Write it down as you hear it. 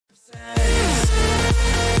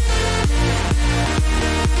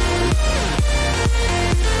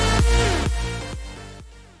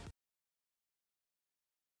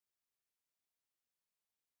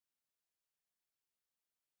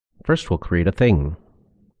First, we'll create a thing.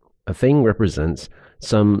 A thing represents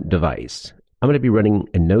some device. I'm going to be running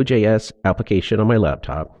a Node.js application on my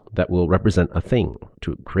laptop that will represent a thing.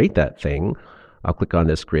 To create that thing, I'll click on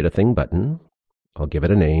this Create a Thing button. I'll give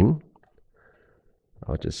it a name.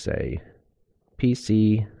 I'll just say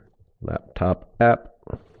PC Laptop App.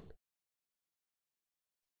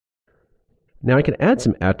 Now I can add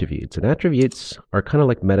some attributes, and attributes are kind of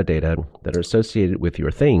like metadata that are associated with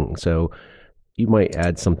your thing. So you might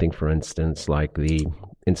add something, for instance, like the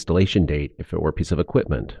installation date if it were a piece of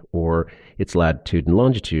equipment, or its latitude and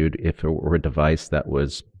longitude if it were a device that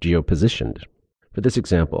was geo-positioned. For this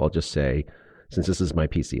example, I'll just say, since this is my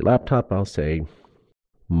PC laptop, I'll say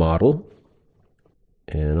model,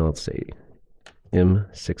 and I'll say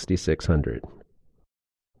M6600.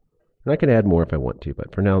 And I can add more if I want to,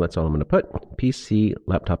 but for now, that's all I'm going to put, PC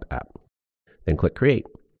Laptop App. Then click Create.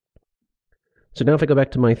 So now if I go back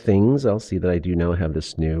to my things, I'll see that I do now have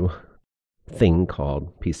this new thing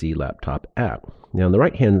called PC Laptop App. Now on the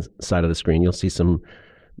right-hand side of the screen, you'll see some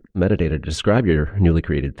metadata to describe your newly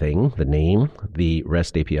created thing, the name, the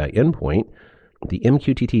REST API endpoint, the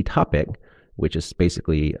MQTT topic, which is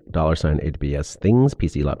basically $AWS things,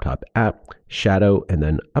 PC Laptop App, shadow, and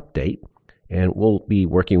then update. And we'll be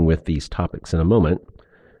working with these topics in a moment.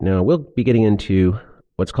 Now, we'll be getting into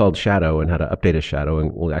what's called shadow and how to update a shadow,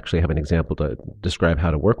 and we'll actually have an example to describe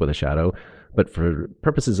how to work with a shadow. But for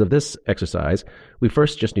purposes of this exercise, we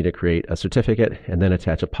first just need to create a certificate and then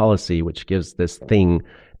attach a policy which gives this thing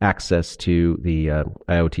access to the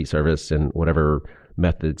IoT service and whatever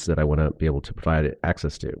methods that I want to be able to provide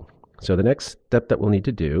access to. So the next step that we'll need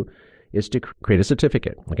to do is to create a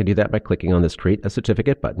certificate. I can do that by clicking on this Create a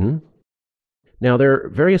Certificate button. Now, there are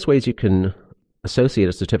various ways you can associate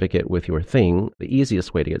a certificate with your thing. The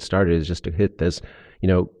easiest way to get started is just to hit this,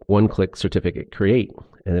 one-click certificate create.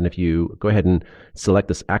 And then if you go ahead and select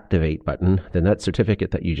this Activate button, then that certificate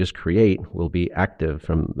that you just create will be active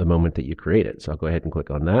from the moment that you create it. So I'll go ahead and click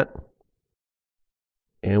on that.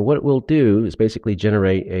 And what it will do is basically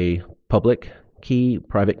generate a public key,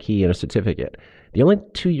 private key, and a certificate. The only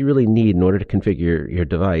two you really need in order to configure your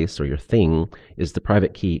device or your thing is the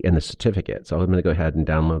private key and the certificate. So I'm going to go ahead and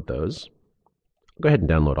download those. I'll go ahead and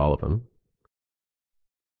download all of them.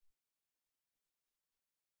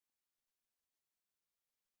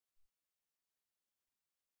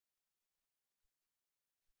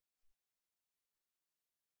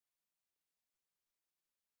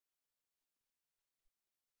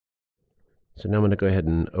 So now I'm going to go ahead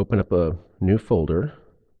and open up a new folder.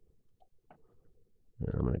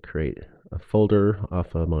 And I'm going to create a folder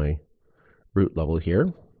off of my root level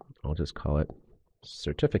here. I'll just call it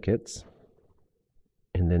certificates.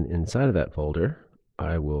 And then inside of that folder,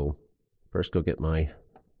 I will first go get my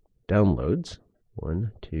downloads,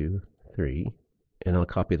 1, 2, 3, and I'll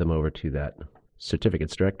copy them over to that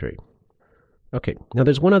certificates directory. Okay, now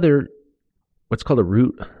there's one other, what's called a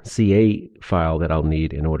root CA file that I'll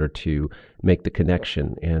need in order to make the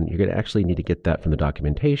connection. And you're going to actually need to get that from the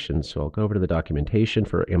documentation. So I'll go over to the documentation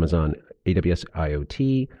for Amazon AWS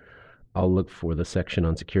IoT. I'll look for the section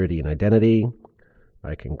on security and identity.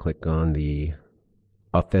 I can click on the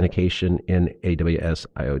authentication in AWS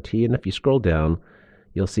IoT. And if you scroll down,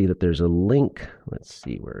 you'll see that there's a link. Let's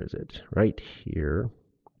see, where is it? Right here.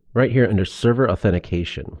 Right here under server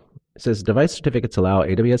authentication. It says device certificates allow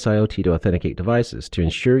AWS IoT to authenticate devices. To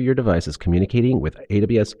ensure your device is communicating with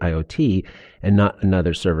AWS IoT and not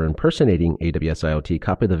another server impersonating AWS IoT,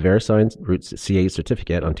 copy the VeriSign root CA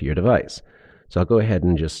certificate onto your device. So I'll go ahead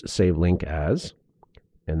and just save link as,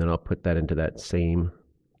 and then I'll put that into that same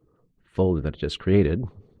folder that I just created.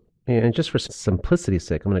 And just for simplicity's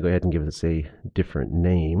sake, I'm going to go ahead and give this a different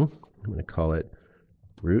name. I'm going to call it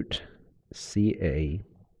root CA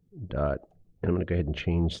dot. And I'm going to go ahead and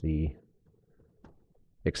change the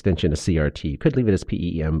extension to CRT. You could leave it as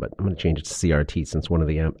PEM, but I'm going to change it to CRT since one of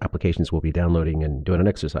the applications we'll be downloading and doing an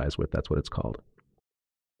exercise with, that's what it's called.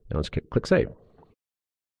 Now let's click Save.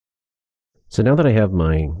 So now that I have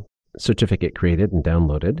my certificate created and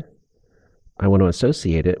downloaded, I want to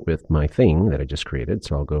associate it with my thing that I just created.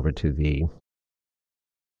 So I'll go over to the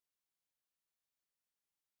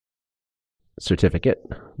certificate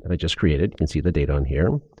that I just created. You can see the date on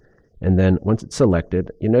here. And then once it's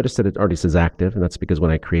selected, you notice that it already says active, and that's because when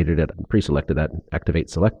I created it, I pre-selected that Activate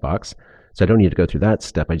Select box. So I don't need to go through that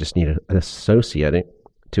step. I just need to associate it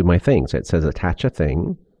to my thing. So it says attach a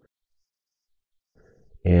thing.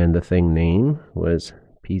 And the thing name was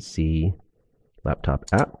PC Laptop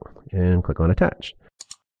App, and click on Attach.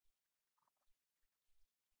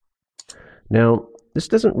 Now, this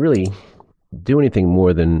doesn't really do anything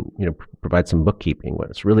more than provide some bookkeeping. What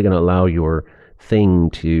it's really going to allow your thing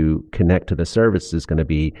to connect to the service is going to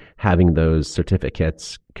be having those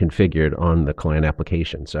certificates configured on the client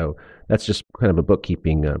application. So that's just kind of a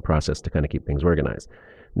bookkeeping process to kind of keep things organized.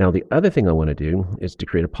 Now, the other thing I want to do is to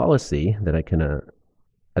create a policy that I can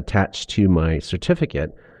attach to my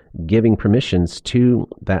certificate, giving permissions to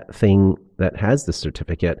that thing that has the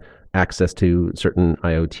certificate access to certain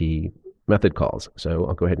IoT method calls. So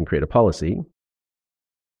I'll go ahead and create a policy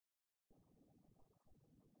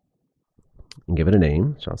and give it a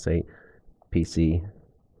name. So I'll say PC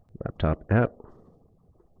laptop app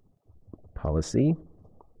policy.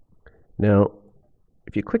 Now,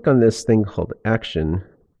 if you click on this thing called action,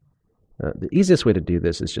 the easiest way to do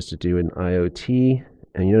this is just to do an IoT.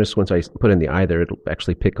 And you notice once I put in the either, it'll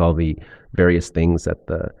actually pick all the various things that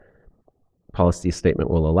the policy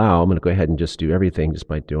statement will allow. I'm going to go ahead and just do everything just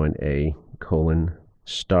by doing a :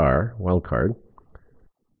 wildcard.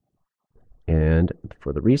 And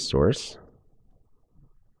for the resource,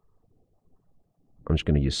 I'm just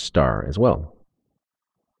going to use star as well.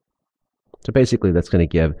 So basically that's going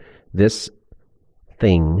to give this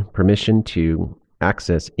thing permission to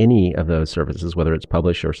access any of those services, whether it's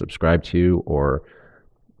publish or subscribe to,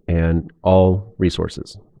 and all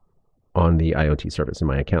resources on the IoT service in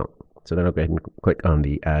my account. So then I'll go ahead and click on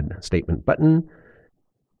the add statement button.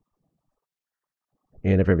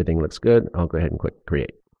 And if everything looks good, I'll go ahead and click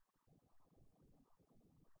create.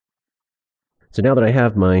 So now that I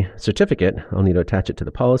have my certificate, I'll need to attach it to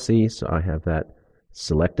the policy. So I have that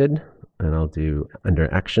selected, and I'll do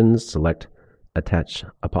under actions, select attach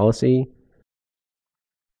a policy.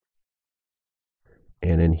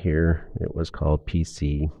 And in here, it was called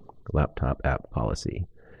PC laptop app policy.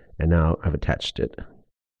 And now I've attached it.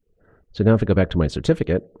 So now if I go back to my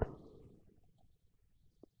certificate,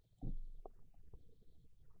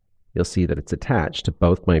 you'll see that it's attached to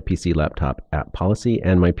both my PC laptop app policy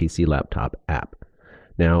and my PC laptop app.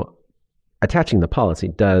 Now, attaching the policy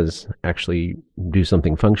does actually do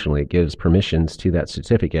something functionally. It gives permissions to that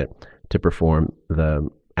certificate to perform the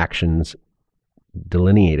actions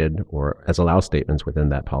delineated or as allow statements within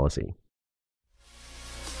that policy.